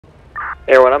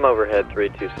Airone, I'm overhead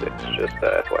 326, just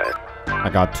FYI. I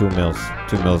got 2 mils.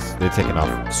 2 mils. They're taking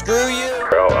off. Screw you!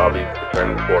 I'll be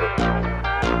returning the quarter.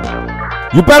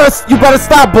 You better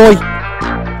stop, boy!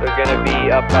 They're gonna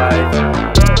be up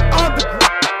high.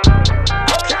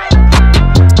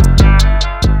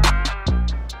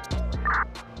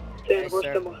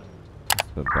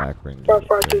 The back ring. 1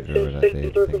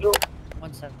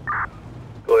 second.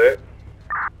 Go ahead.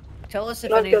 Tell us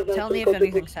if tell me if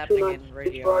anything's happening in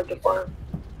radio.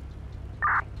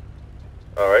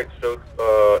 Alright, so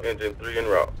engine 3 en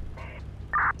route.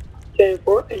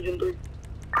 10-4, engine 3.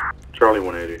 Charlie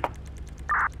 180.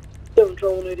 7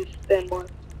 Charlie 180, stand by.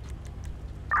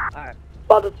 Alright.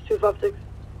 Father 256.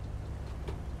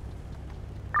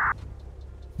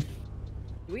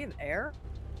 Do we have air?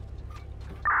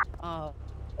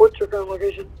 What's your current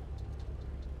location?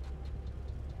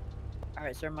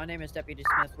 Alright, sir, my name is Deputy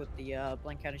Smith with the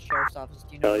Blaine County Sheriff's Office.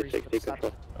 Do you know where he's supposed to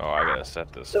stop? Oh, I gotta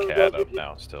set this cat up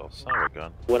now still. Son of a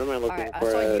gun. What am I looking for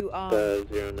I saw at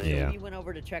the 09? Yeah. We went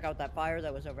over to check out that fire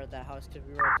that was over at that house because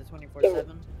we were at the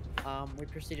 24/7. We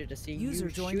proceeded to see you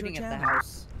shooting at the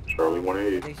house. Charlie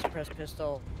 180. With a suppressed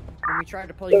pistol. When we tried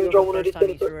to pull you over the first time,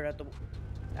 you threw it out the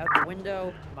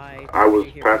window. I was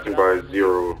passing by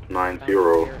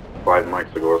 090 5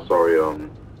 mics ago. Sorry,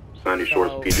 Sandy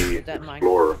Shores PD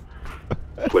Explorer.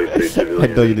 I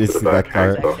know you didn't see that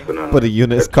car, but a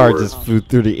unit's car just flew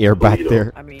through the air back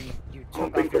there. I mean, you I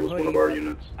don't think that was one of our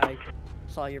units. I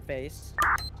saw your face.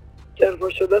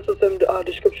 10-4, so that's the same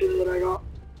description that I got.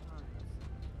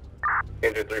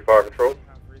 Engine 3 fire control.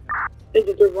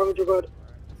 Engine 3 fire control, go ahead.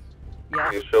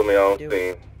 Yeah. You show me on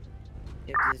scene. Yeah,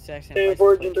 the exact same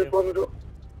 10-4, engine 3 fire control.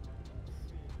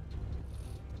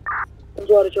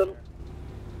 Control out of channel.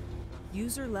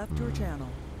 User left your channel.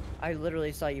 I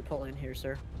literally saw you pull in here,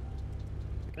 sir.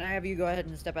 Can I have you go ahead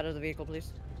and step out of the vehicle,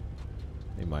 please?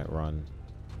 He might run.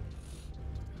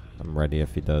 I'm ready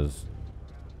if he does.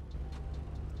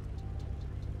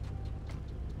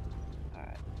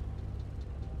 Alright.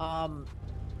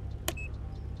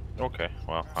 Okay,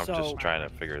 well, I'm just trying to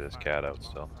figure this cat out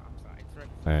still.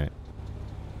 Alright.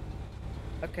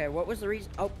 Okay, what was the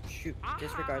reason? Oh, shoot.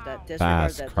 Disregard that. That's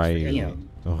Disregard that. crazy.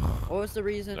 What was the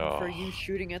reason for you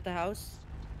shooting at the house?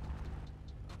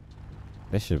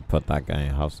 They should put that guy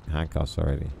in handcuffs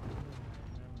already.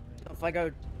 If I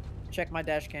go check my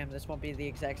dash cam, this won't be the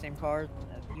exact same car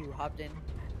that you hopped in.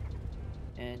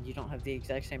 And you don't have the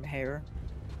exact same hair.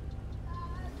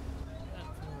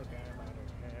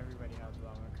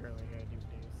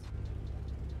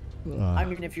 I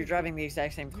mean, if you're driving the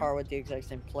exact same car with the exact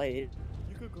same plate.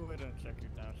 You could go ahead and check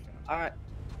your dash cam. Alright.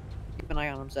 Keep an eye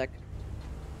on him, Zach.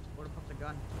 Where to put the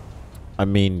gun? I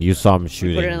mean, you saw him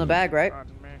shooting. Put it in the bag, right?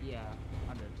 Yeah,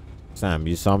 I did. Sam,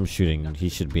 you saw him shooting. He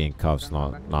should be in cuffs,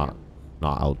 not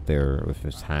out there with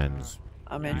his hands.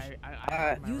 I mean,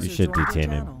 you should detain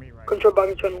him. Control back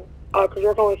in channel.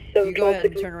 Control call is 7 go ahead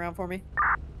and turn around for me.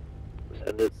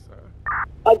 Send it.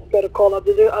 I just got a call up.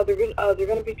 They're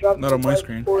gonna be driving. Not on my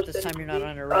screen. At this time, you're not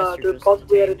under arrest. You're they're just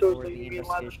possibly headed detained towards for the the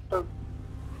investigation.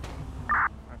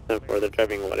 They're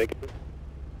driving what again?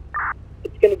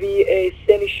 It's gonna be a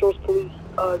Sandy Shores Police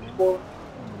Explorer.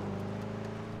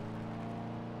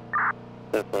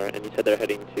 That far, and you said they're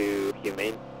heading to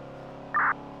Humane?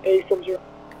 870.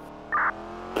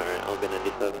 Alright, I'll be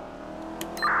 97.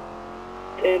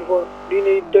 10-4. Do you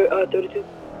need 32?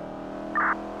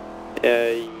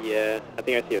 Yeah, I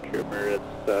think I see a trooper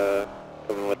that's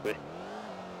coming with me.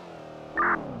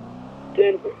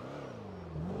 10-4.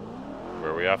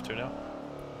 Where are we off to now?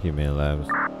 Humane Labs.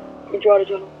 Control out of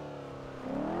channel.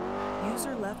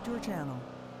 User left your channel.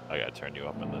 I gotta turn you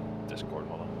up in the Discord,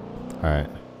 hold on. Alright.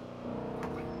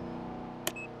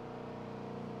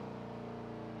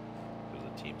 Because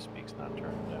the team speaks not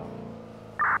turned down.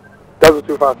 Delta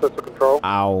 256 to control.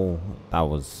 Ow. That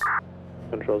was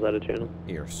Controls out of channel.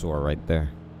 ear sore right there.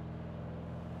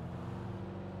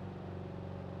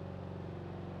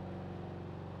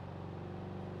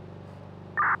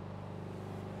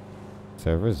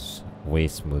 Server's way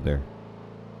smoother.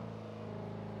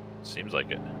 Seems like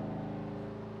it.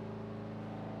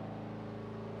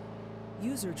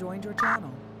 User joined your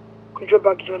channel. Control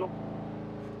back to channel.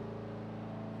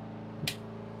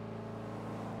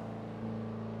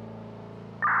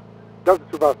 Delta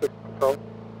 256 control.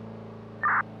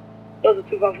 Delta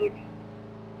 256.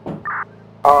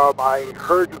 I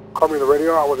heard you coming to the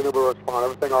radio. I wasn't able to respond.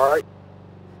 Everything all right?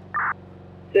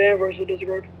 10 versus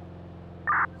disregard.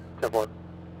 10-4.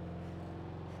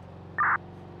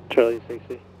 Charlie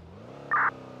 60.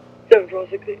 7 Charlie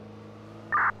 60.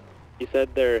 You said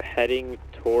they're heading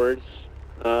towards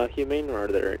Humane, or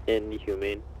they're in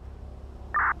Humane?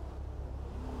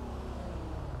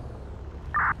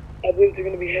 I believe they're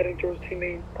going to be heading towards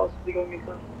Humane, possibly going east.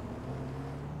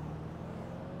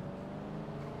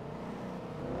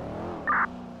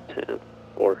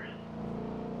 10-4.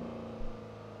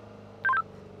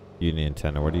 Union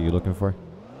 10, what are you looking for?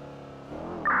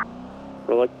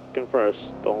 We're looking for a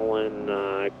stolen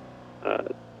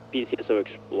BCSO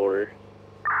Explorer.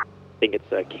 I think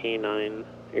it's a K9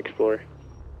 Explorer.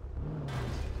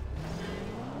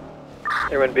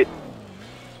 Everyone be...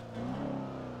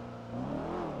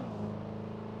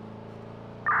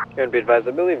 Everyone be advised,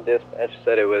 I believe dispatch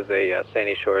said it was a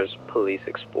Sandy Shores Police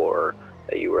Explorer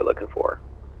that you were looking for.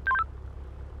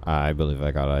 I believe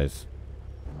I got eyes.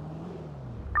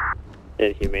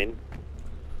 Inhumane.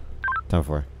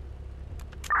 10-4.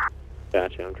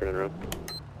 Gotcha, I'm turning around.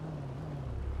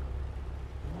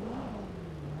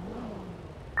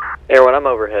 Everyone, I'm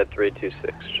overhead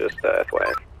 326, just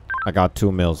FYI. I got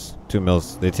 2 mils. 2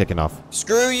 mils. They taking off.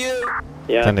 Screw you!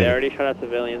 Yeah, 1080. they already shot at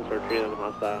civilians, so we're treating them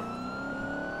hostile.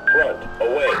 Front,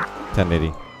 away.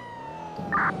 1080.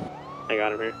 I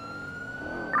got him here.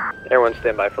 Everyone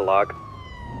stand by for log.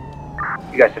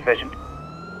 You guys sufficient?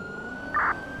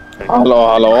 Hello,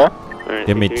 hello. Alright,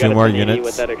 Give me so we 2 got a more 1080 units.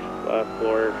 With that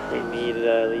floor, we need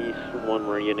at least 1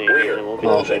 more unit, and then we'll be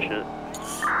sufficient.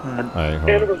 Alright,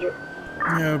 hold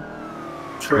on. Yeah,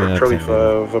 Yeah, Charlie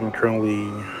 1080. 5, I'm currently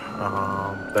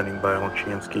landing by on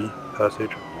Chiansky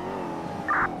Passage.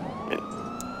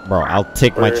 Bro, I'll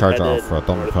take my We're charger headed off, bro.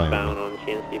 Don't be playing with northbound me. on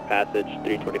Chiansky Passage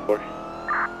 324.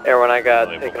 Everyone, I got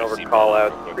taken over call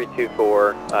out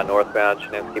 324 northbound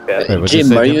Chinansky Pass. Wait, what'd you Jim,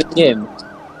 say, are Jim? you in game?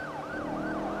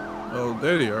 Oh,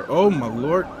 there they are. Oh, my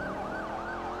lord.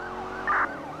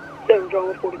 7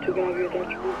 Drama 42, can I have your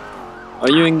attention?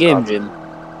 Are you in game, Jim?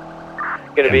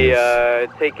 Gonna be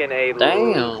taking a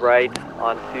Damn. right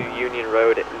onto Union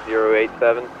Road at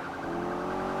 087. We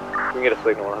can get a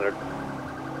signal 100.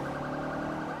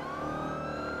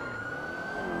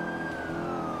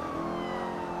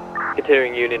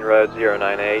 Continuing Union Road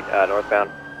 098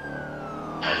 northbound.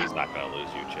 Oh, he's not gonna lose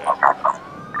you, Chad.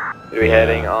 We'll be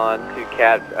heading on to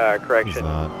Cat correction.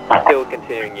 not. Still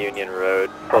continuing Union Road,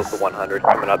 close to 100,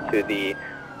 coming up to the.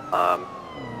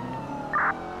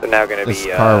 They're now going to This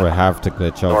be car would have to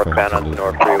glitch off for him northbound to on the lose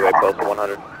North me. Freeway, close to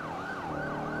 100.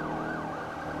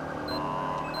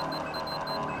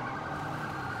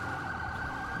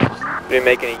 We'll be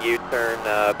making a U-turn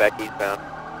back eastbound.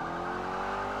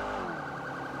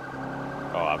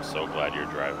 Oh, I'm so glad you're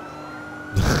driving.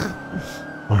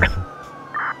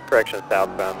 Correction,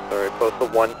 southbound, sorry, close to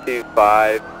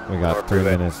 125. We got North 3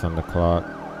 Freeway. minutes on the clock.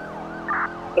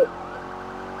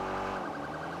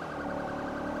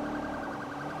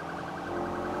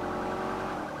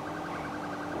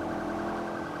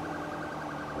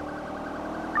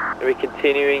 We'll be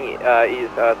continuing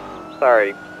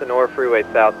Sonora Freeway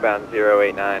southbound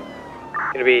 089.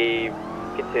 Gonna be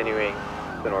continuing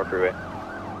Sonora Freeway.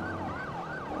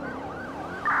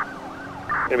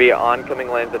 Gonna be oncoming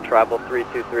lanes of travel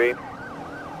 323.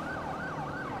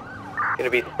 Gonna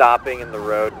be stopping in the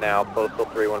road now, postal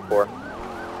 314.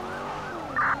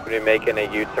 Gonna be making a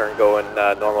U-turn going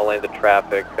normal lanes of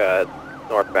traffic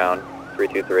northbound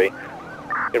 323.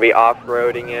 Gonna be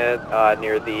off-roading it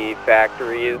near the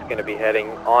factories. Gonna be heading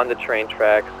on the train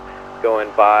tracks, going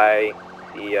by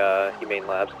the Humane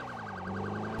Labs.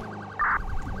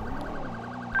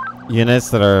 Units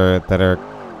that are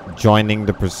joining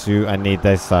the pursuit, I need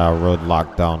this road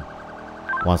locked down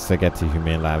once they get to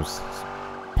Humane Labs.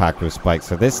 Packed with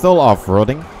spikes. Are they still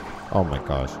off-roading? Oh my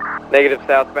gosh. Negative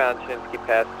southbound Shinsky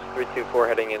Pass 324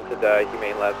 heading into the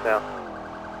Humane Labs now.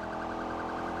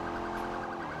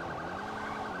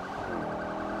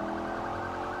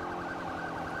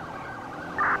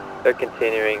 They're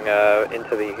continuing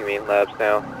into the Humane Labs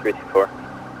now, 324.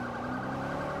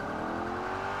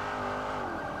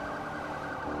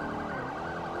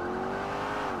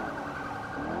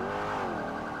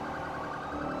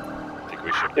 I think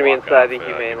we should Gonna be block inside off, the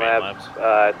Humane Humane Labs,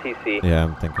 TC. Yeah,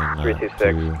 I'm thinking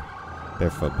 326. they're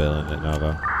footballing it now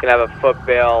though. Gonna have a foot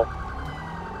bail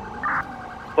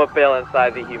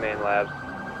inside the Humane Labs.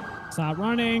 Stop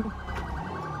running.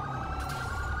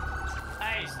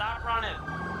 Hey, stop running.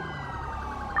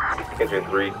 Engine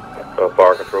 3,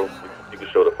 fire control. You can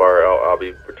show the fire out. I'll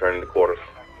be returning to quarters.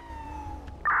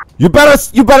 You better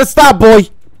stop, boy.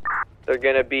 They're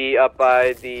gonna be up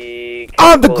by the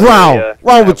On the chemical ground. area.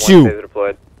 Wrong with One you? taser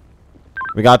deployed.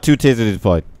 We got 2 tasers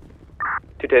deployed.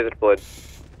 2 taser deployed.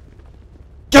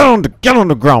 Get on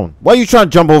the ground. Why are you trying to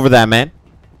jump over that, man?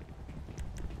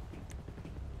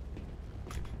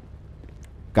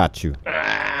 Got you.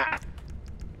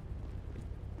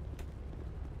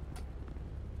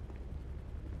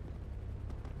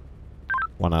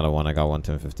 1 out of 1. I got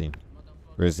 110-15.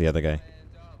 Where's the other guy?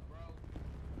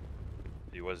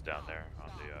 He was down there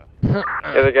on the.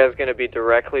 The other guy's gonna be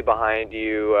directly behind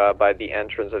you by the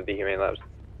entrance of the Humane Labs.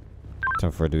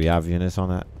 10-4. Do we have units on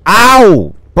that?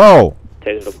 Ow! Bro!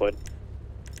 Taser deployed.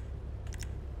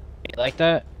 You like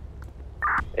that?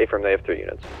 Affirm, they have 3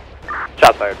 units.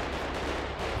 Shots fired.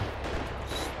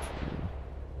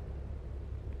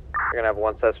 We're gonna have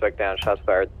 1 suspect down. Shots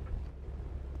fired.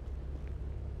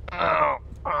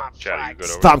 Chad, you good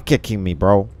over? Stop kicking me,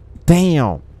 bro.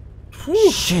 Damn.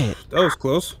 Shit. That was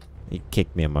close. He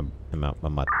kicked me in my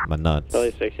nuts.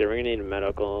 Charlie 6 here. We're gonna need a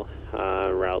medical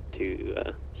route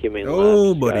to Humane Labs.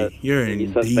 Oh, buddy, you're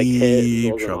in suspect hit,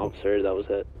 deep as well as an trouble. officer that was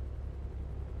hit.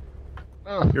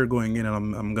 You're going in,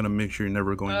 and I'm gonna make sure you're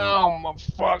never going out. Oh my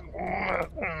fuck.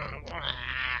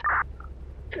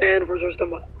 And reserve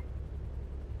standby.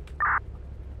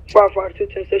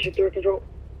 55210 station 3 control.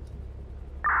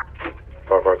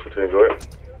 55210, go ahead.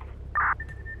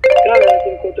 Can I have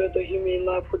to go to the Humane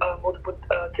Lab with multiple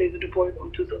taser deployed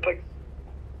on 2 suspects?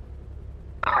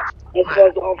 As well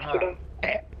as the officer down.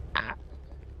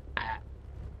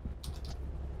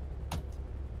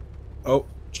 Oh,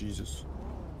 Jesus.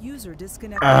 User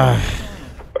disconnected. Alright,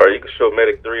 you can show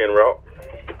medic 3 en route.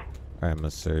 I'm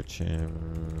gonna search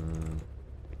him.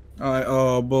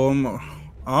 Alright, boom.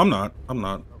 I'm not.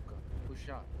 Who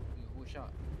shot? Who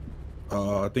shot?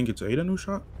 I think it's Aiden who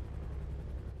shot.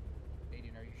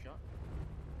 Aiden, are you shot?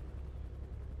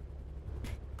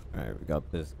 Alright, we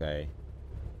got this guy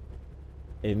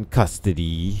in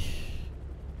custody.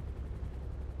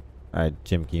 Alright,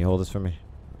 Jim, can you hold this for me?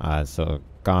 So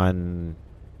gun,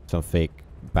 some fake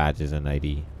badges and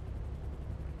ID.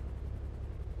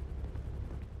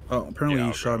 Oh, apparently Yeah, he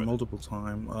I'll shot grab it. multiple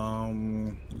times.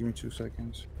 Give me 2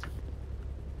 seconds.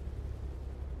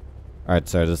 Alright,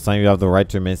 sir, this time you have the right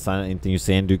to remain silent. Anything you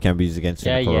say and do can be used against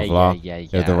you in the court of law. You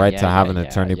have the right to have an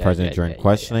attorney present during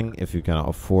questioning. If you cannot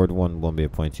afford one, won't be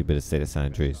appointed to you by the state of San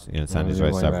Andreas. You understand these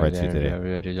rights to have right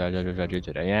to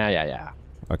today. Yeah.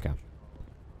 Okay.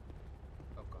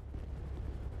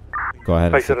 Go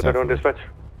ahead and sit down for me. Dispatch.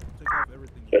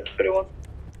 31.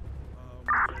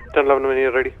 10-11 when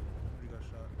you're ready.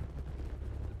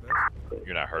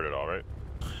 You're not hurt at all, right?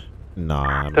 No,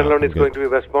 I'm not. 10-11 I'm is going good. to be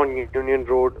westbound Union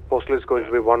Road. Postal is going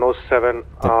to be 107.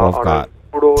 They both on got a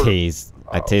two-door, tased.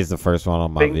 I tased the first one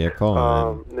on my pink, vehicle,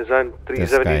 and Nissan then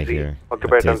this guy 373. here. I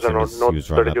Occupied tased times him are as not he was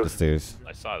running up 32. the stairs.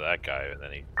 I saw that guy, and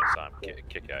then I saw him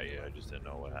kick at you. I just didn't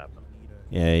know what happened.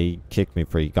 Yeah, he kicked me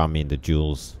pretty. Got me in the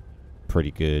jewels,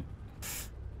 pretty good.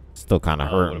 Still kind of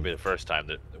Wouldn't hurting. be the first time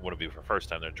that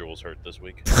their jewels hurt this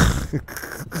week.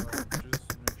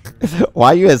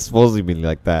 Why are you exposing me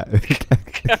like that?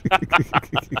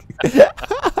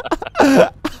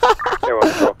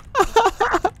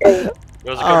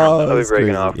 Oh, that's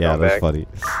crazy. Yeah, that's funny.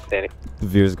 The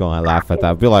viewers gonna laugh at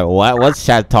that. Be like, what? What's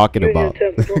Chad talking about?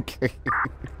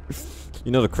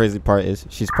 You know the crazy part is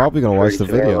she's probably gonna watch the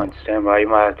video. Stand by. You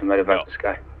might have to medevac this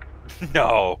guy.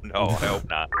 No, I hope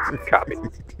not. Copy.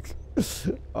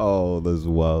 Oh, that's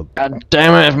wild. God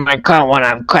damn it, if my car when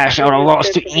I crashed, I would have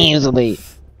lost too easily.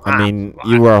 I mean,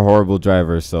 you were a horrible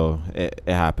driver, so it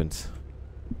happens.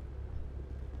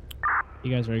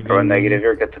 You guys ready? Go negative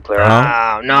here. Get the clear.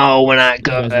 Oh, no, we're not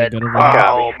good.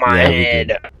 Oh, my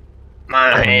head.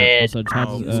 My head.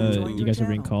 Also, you guys are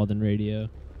being called in radio.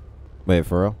 Wait,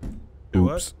 for real?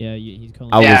 Oops. Yeah, he's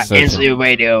calling. I was Yeah, searching. instant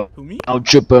radio. Who, me? Oh,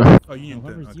 chipper. Oh, Union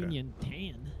 10. Whoever's Okay. Union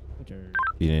 10. Which are...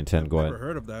 Union 10, go Never ahead.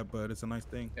 heard of that, but it's a nice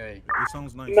thing. Hey. It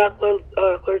sounds nice. Not clear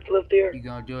to lift the air. You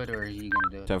gonna do it or are you gonna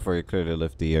do it? 10 for you, clear to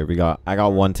lift the air. I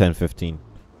got 110-15.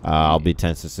 I'll be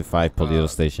 1065 Polito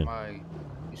Station. My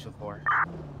Bishop 4.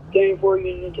 Staying for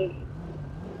Union 10.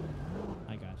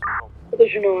 I got you.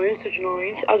 Station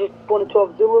 9. I just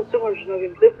 112 Zulu. Similar to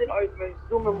nothing lifted. I may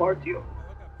zoom in RTO.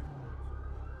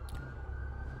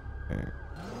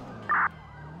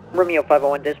 Romeo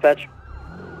 501 dispatch.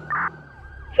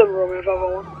 7 Romeo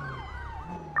 501.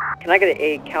 Can I get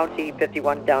a County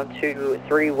 51 down to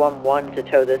 311 to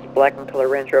tow this black and color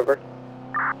Range Rover?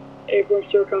 April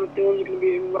Sir County 51 is going to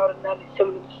be routed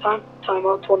 97 at this time.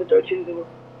 Timeout 2013 Zulu.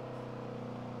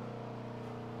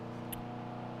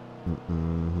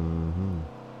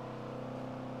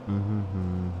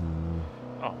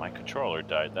 Oh, my controller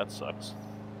died. That sucks.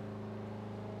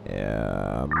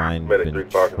 Yeah, mine Medic been 3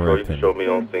 Fox, so you can show tripping.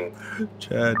 me on scene.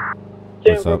 Chad,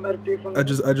 What's up?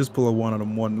 I just pull a 1 out of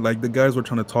 1. Like the guys were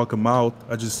trying to talk him out.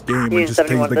 I just game and Union just tased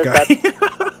 71 the guy.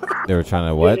 They were trying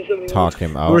to what? Talk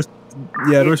him out.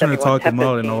 Yeah, they were trying to 71 talk him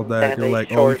out and all that. They're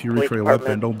like, oh, if you reach for your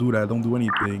weapon, don't do that. Don't do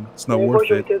anything. It's not worth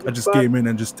it. I just came in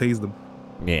and just tased them.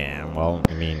 Yeah, well,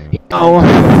 I mean,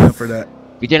 For that.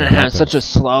 We didn't have such a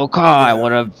slow car. I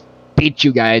would have beat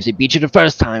you guys. We beat you the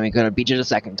first time. We're gonna beat you the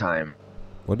second time.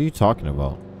 What are you talking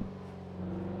about?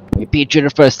 We beat you the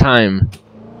first time.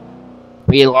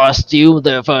 We lost you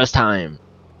the first time.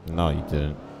 No, you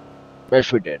didn't.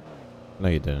 Yes, we did. No,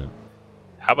 you didn't.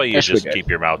 How about you Yes, we just did. keep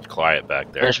your mouth quiet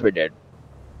back there? Yes, we did.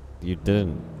 You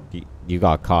didn't. You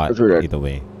got caught Yes, we did. either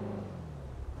way.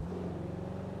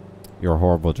 You're a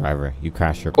horrible driver. You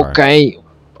crashed your car. Okay.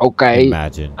 Okay.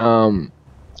 Imagine.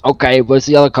 Okay, what's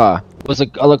the other car? What's the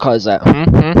other car is that?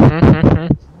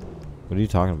 What are you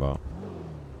talking about?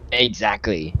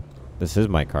 Exactly. This is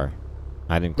my car.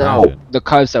 I didn't crash No, it. the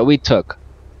cars that we took.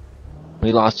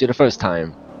 We lost you the first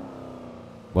time.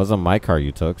 Wasn't my car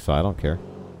you took, so I don't care.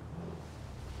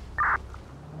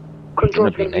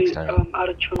 Control's Maybe gonna next be time. out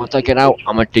of channel. Once I get out,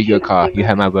 I'm gonna take your car. You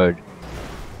have my word.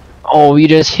 Oh, you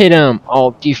just hit him.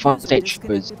 Oh, defund state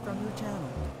troopers.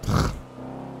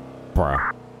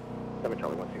 Bruh. 7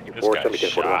 Charlie This 164, guy's 17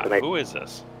 41 shot. tonight. Who is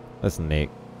this? That's Nate.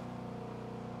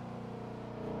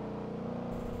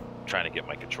 Trying to get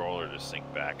my controller to sync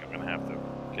back. I'm gonna have to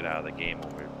get out of the game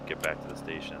when we get back to the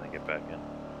station and then get back in.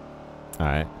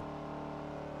 Alright.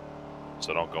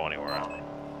 So don't go anywhere else.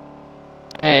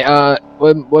 Hey,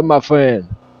 where my friend?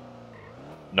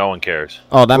 No one cares.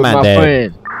 Oh, that Where's man my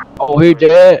dead. friend? Oh, he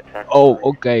dead? Oh,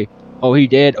 okay. Oh, he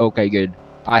dead? Okay, good.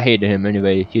 I hated him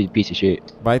anyway. He's a piece of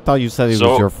shit. But I thought you said he So-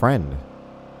 was your friend.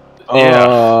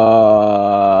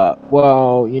 Yeah.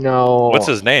 Well, you know. What's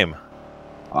his name?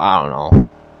 I don't know.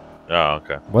 Oh,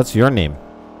 okay. What's your name?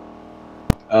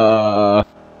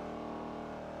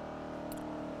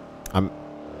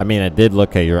 I mean, I did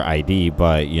look at your ID,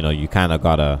 but, you know, you kind of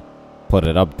gotta put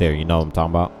it up there. You know what I'm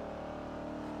talking about?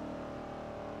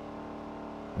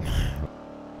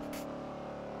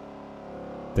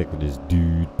 Taking this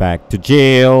dude back to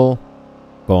jail.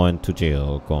 Going to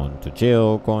jail, going to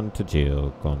jail, going to jail,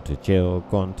 going to jail,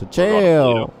 going to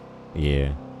jail.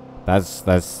 Yeah. That's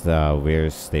where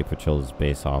State Patrol is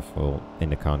based off of in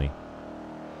the county.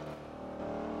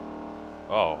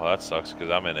 Oh, well, that sucks because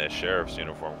I'm in a sheriff's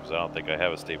uniform because I don't think I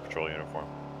have a state patrol uniform.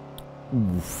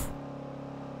 Oof.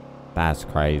 That's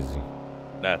crazy.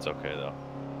 That's okay though.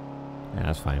 Yeah,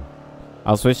 that's fine.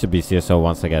 I'll switch to BCSO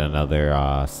once I get another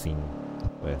scene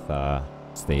with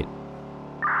State.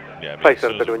 Yeah, I mean, Like as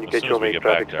soon as, when you as get soon your as we main get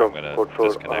back traffic there, I'm stop, gonna code for,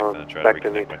 disconnect and then try to back to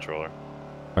reconnect Nate. my controller.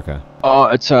 Okay. Oh,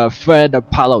 it's Fred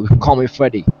Apollo. Call me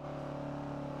Freddy.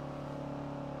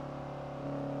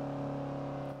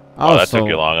 Oh, that so took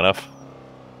you long enough.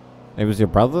 It was your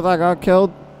brother that got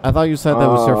killed? I thought you said that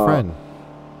was your friend.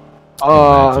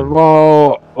 Imagine.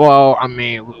 Well, I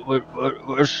mean,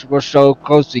 we're so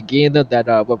close together that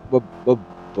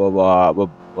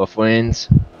we're friends.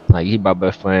 Like he's my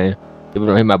best friend. Even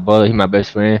though he's my brother, he's my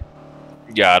best friend.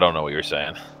 Yeah, I don't know what you're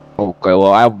saying. Okay,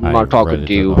 well I'm not talking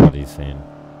to you. Know what he's saying.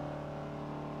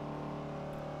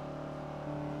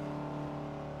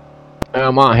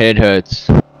 My head hurts.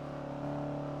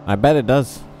 I bet it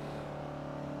does.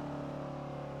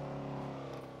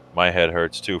 My head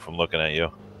hurts too from looking at you.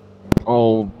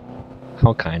 Oh,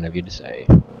 how kind of you to say.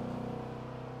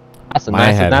 That's the My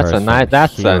nicest. head That's a hurts nice. from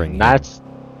That's a hearing him.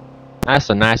 that's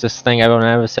the nicest thing everyone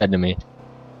ever said to me.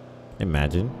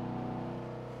 Imagine.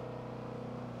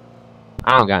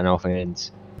 I don't got no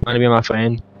friends. Wanna be my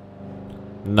friend?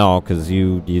 No, because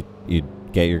you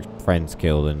get your friends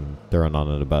killed and thrown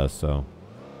under the bus, so.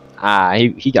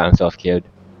 He got himself killed.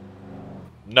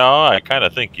 No, I kind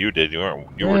of think you did. You were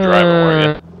driving,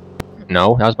 weren't you?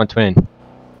 No, that was my twin.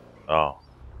 Oh.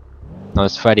 That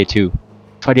was Friday 2.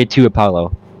 Friday 2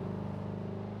 Apollo.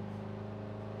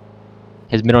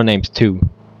 His middle name's 2.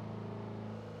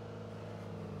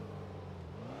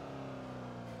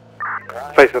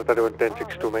 Pfizer 31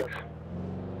 1062 max.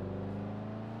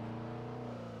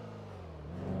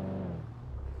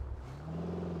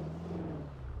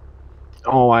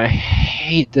 Oh, I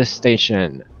hate this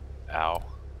station. Ow.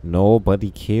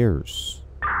 Nobody cares.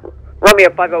 Romeo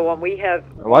 501, we have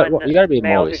What? one You gotta be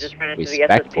male more who just ran into the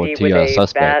respectful SSPD to with your a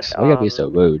suspects. bat, Why you gotta be so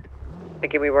rude?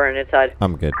 thinking we weren't inside.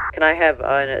 I'm good. Can I have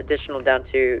an additional down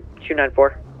to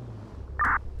 294?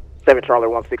 7 Charlie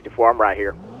 164, I'm right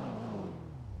here.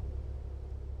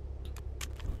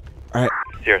 Alright.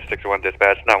 Sierra 61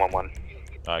 dispatch, 911.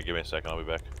 Give me a second. I'll be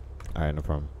back. Alright, no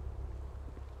problem.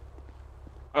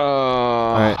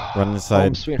 Alright, run inside.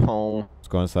 Home sweet home. Let's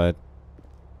go inside.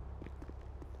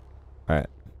 Alright,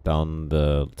 down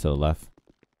to the left.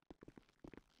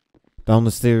 Down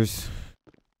the stairs.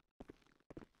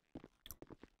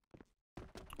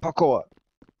 Parkour.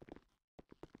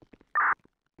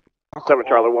 7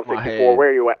 Charlie 164, where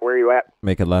are you at? Where are you at?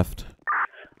 Make it left.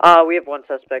 We have one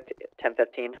suspect,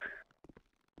 1015.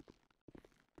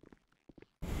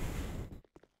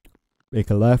 Make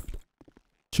a left.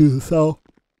 Choose a cell.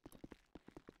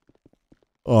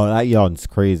 Oh, that yawn's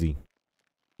crazy.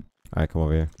 Alright, come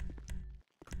over here.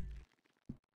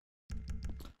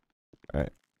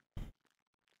 Alright.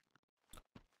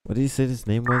 What did you say his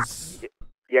name was?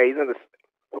 Yeah, he's in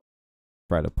the...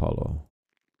 Brad Apollo.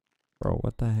 Bro,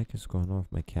 what the heck is going on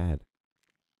with my cat?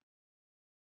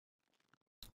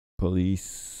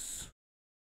 Police.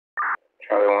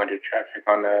 Charlie 1 to traffic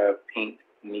on the pink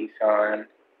Nissan.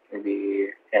 Maybe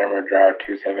Hammer Drive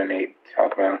 278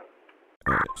 southbound.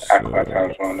 Aqua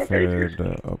times 1 to 32.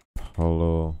 Third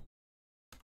Apollo.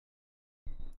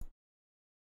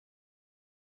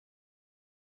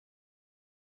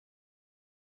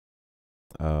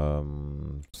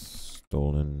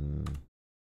 Stolen.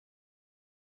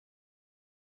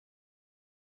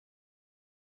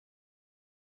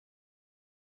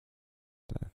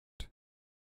 Theft.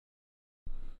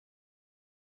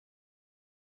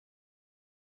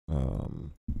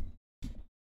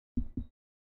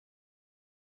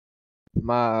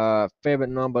 My favorite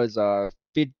numbers are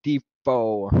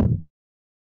 54. Can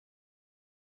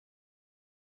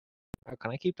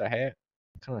I keep the hat?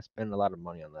 I kind of spend a lot of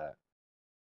money on that.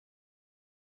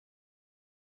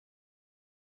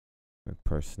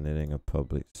 Impersonating a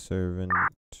public servant.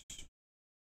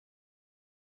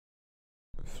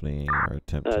 Fleeing or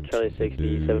attempting Charlie to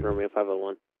 67, elude. Romeo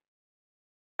 501.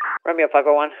 Romeo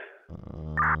 501.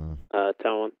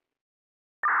 10-1.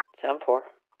 10-4.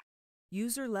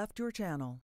 User left your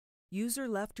channel. User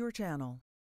left your channel.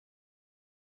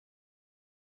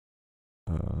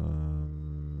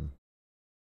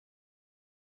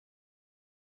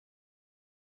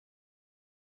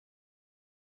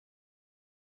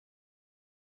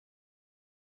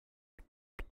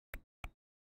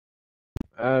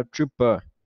 Trooper.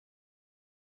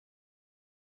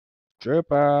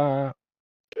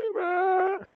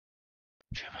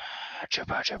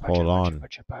 Hold on.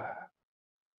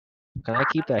 Can I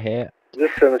keep the hat? This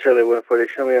is 7 Charlie 140.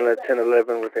 Show me on a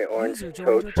 1011 with an orange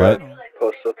tow truck.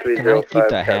 Postal Can I 305 keep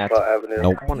the hat? Catpaw Avenue.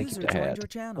 Nope. I want to keep the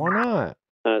hat. Why not?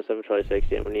 7 Charlie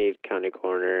 60, I'm going to need County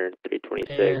Corner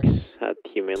 326 at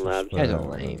Humane Labs.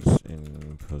 Was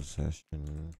in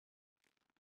possession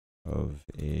of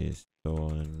a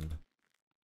stolen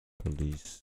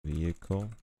police vehicle.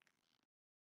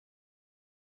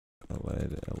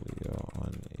 Led Elio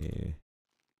on a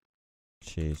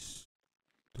chase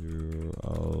through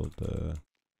all the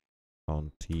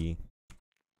county.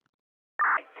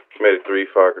 Commander 3,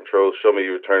 fire control. Show me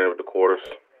you returning with the quarters.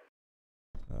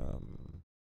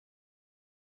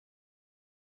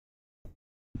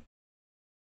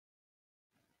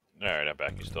 Alright, I'm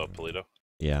back. You still have Toledo?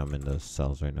 Yeah, I'm in the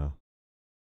cells right now.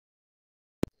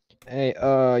 Hey,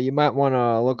 you might want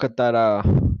to look at that,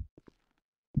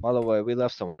 by the way, we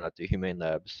left someone at the Humane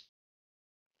Labs.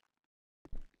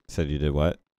 Said you did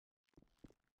what?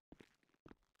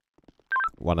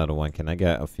 1 out of 1. Can I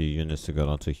get a few units to go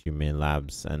down to Humane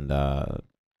Labs and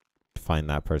find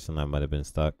that person that might have been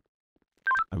stuck?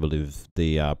 I believe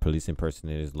the police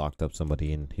impersonators locked up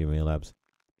somebody in Humane Labs.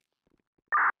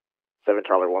 7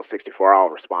 Charlie 164, I'll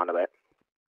respond to that.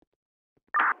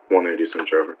 180, same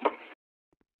traffic.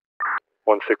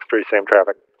 163, same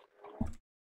traffic.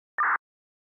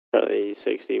 Charlie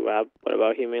 60, what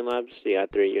about Humane Labs? You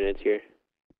got 3 units here.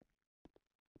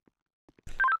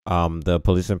 The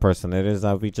police impersonators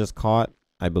that we just caught,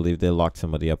 I believe they locked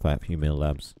somebody up at Humane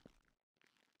Labs.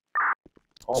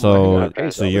 Oh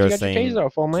So you're saying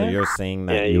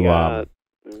that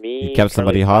you kept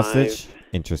somebody hostage?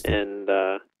 Interesting. And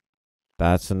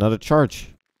that's another charge.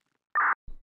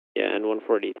 Yeah, and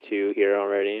 142 here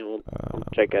already. We'll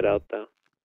check it out though.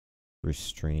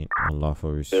 Restraint,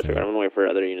 unlawful restraint. I'm gonna wait for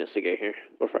other units to get here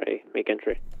before I make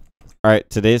entry. Alright,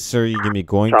 today, sir, you're going to be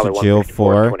going Charlie to jail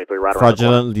for right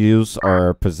fraudulent use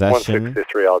or possession.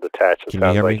 163, I'll detach. Can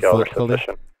you hear me fully?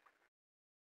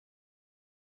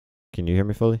 Can you hear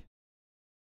me fully?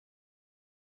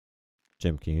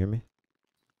 Jim, can you hear me?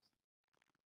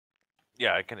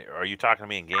 Yeah, I can. Are you talking to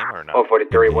me in game or not?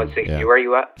 143, 160, Yeah. where are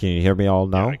you at? Can you hear me all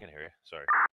now? Yeah, I can hear you. Sorry.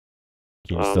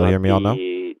 Can you still hear me all now?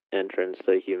 The entrance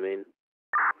to Humane.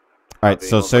 Alright,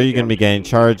 so, sir, you're going to be getting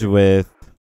charged with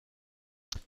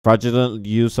fraudulent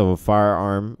use of a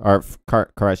firearm, or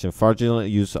fraudulent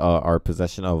use or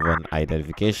possession of an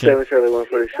identification. 7 Charlie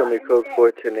 140, show me code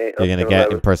 410-8. You're gonna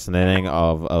get impersonating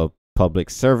of a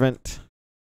public servant,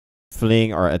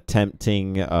 fleeing or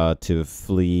attempting to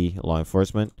flee law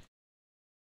enforcement,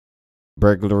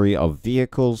 burglary of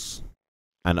vehicles,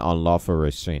 and unlawful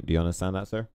restraint. Do you understand that,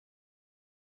 sir?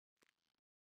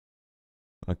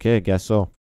 Okay, I guess so.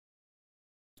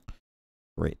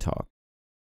 Great talk.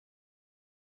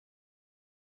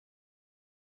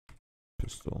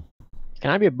 Coastal.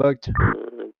 Can I be booked?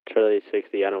 Charlie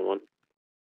 60, I don't want.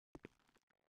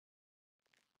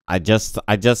 I just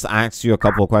asked you a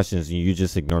couple of questions and you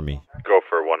just ignore me. Go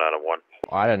for 1 out of 1.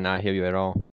 Oh, I did not hear you at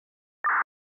all.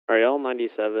 Ariel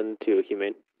 97 to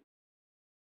Humane.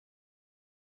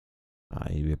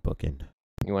 You be booking.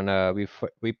 You wanna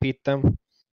repeat them?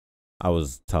 I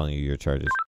was telling you your charges.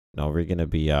 No, we're gonna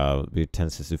be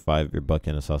 1065. You're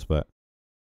booking a suspect.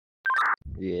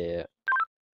 Yeah.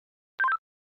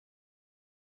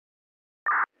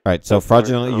 Alright, so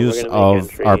fraudulent use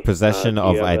of our possession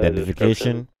of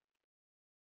identification.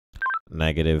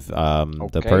 Negative.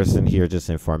 The person here just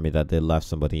informed me that they left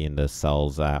somebody in the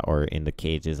cells or in the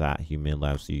cages at Humane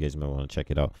Labs, so you guys might want to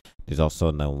check it out. There's also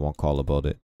a 911 call about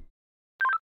it.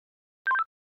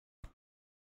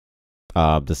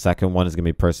 The second one is going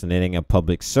to be impersonating a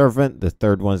public servant. The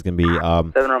third one is going to be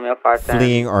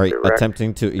fleeing or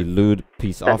attempting to elude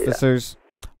peace officers.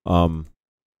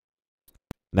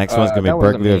 Next one's going to be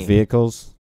burglary of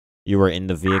vehicles. You were in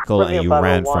the vehicle and you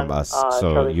ran from us,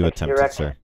 so you attempted,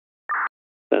 sir.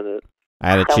 I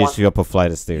had to chase you up a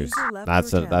flight of stairs.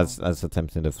 That's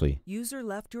attempting to flee. User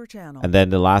left your channel. And then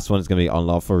the last one is going to be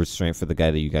unlawful restraint for the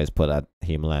guy that you guys put at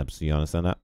Humane Labs. Do you understand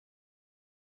that?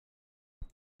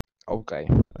 Okay.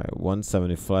 All right,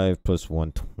 175 plus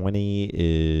 120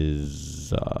 is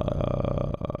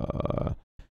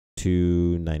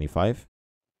 295.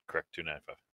 Correct,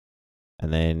 295.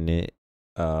 And then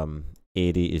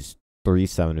 80 is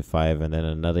 375, and then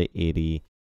another 80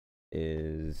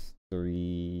 is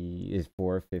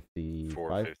 455.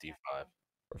 455.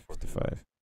 455.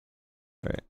 All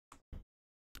right.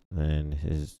 And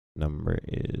his number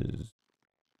is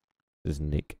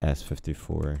Nick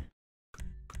S54.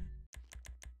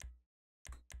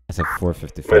 I said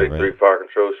 455, Medic right? 3 Fire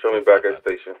Control, show me back at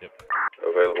station. Yep.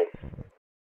 Available.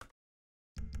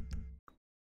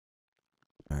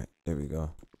 Alright, there we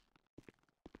go.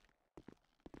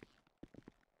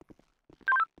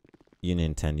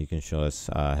 Union 10, you can show us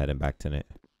heading back to it.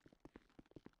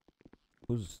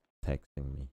 Who's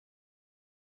texting me?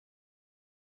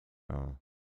 Oh.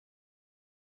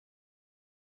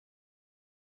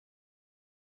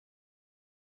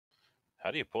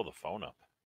 How do you pull the phone up?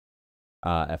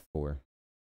 F4.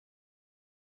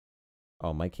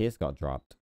 Oh, my case got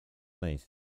dropped. Nice.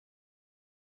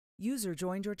 User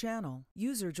joined your channel.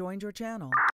 User joined your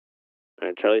channel.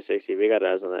 Alright, Charlie 60, we got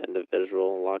eyes on that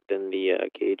individual locked in the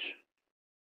cage.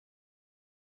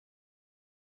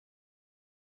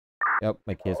 Yep,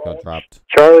 my case got dropped.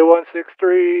 Charlie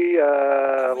 163,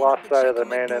 lost sight of the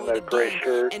man in the gray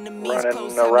shirt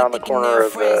running around the corner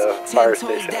of the fire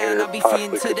station here.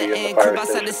 Possibly could be in the fire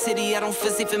station. I don't feel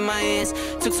safe in my hands.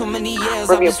 Took so many years,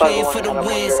 I've been waiting for the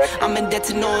wins. I'm in debt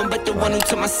to no one but the one who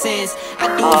took my sins. I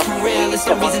do it for real, there's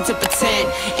no reason to pretend.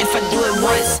 If I do it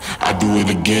once, I do it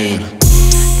again.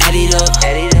 Add it up,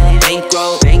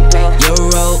 bankroll,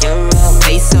 euro,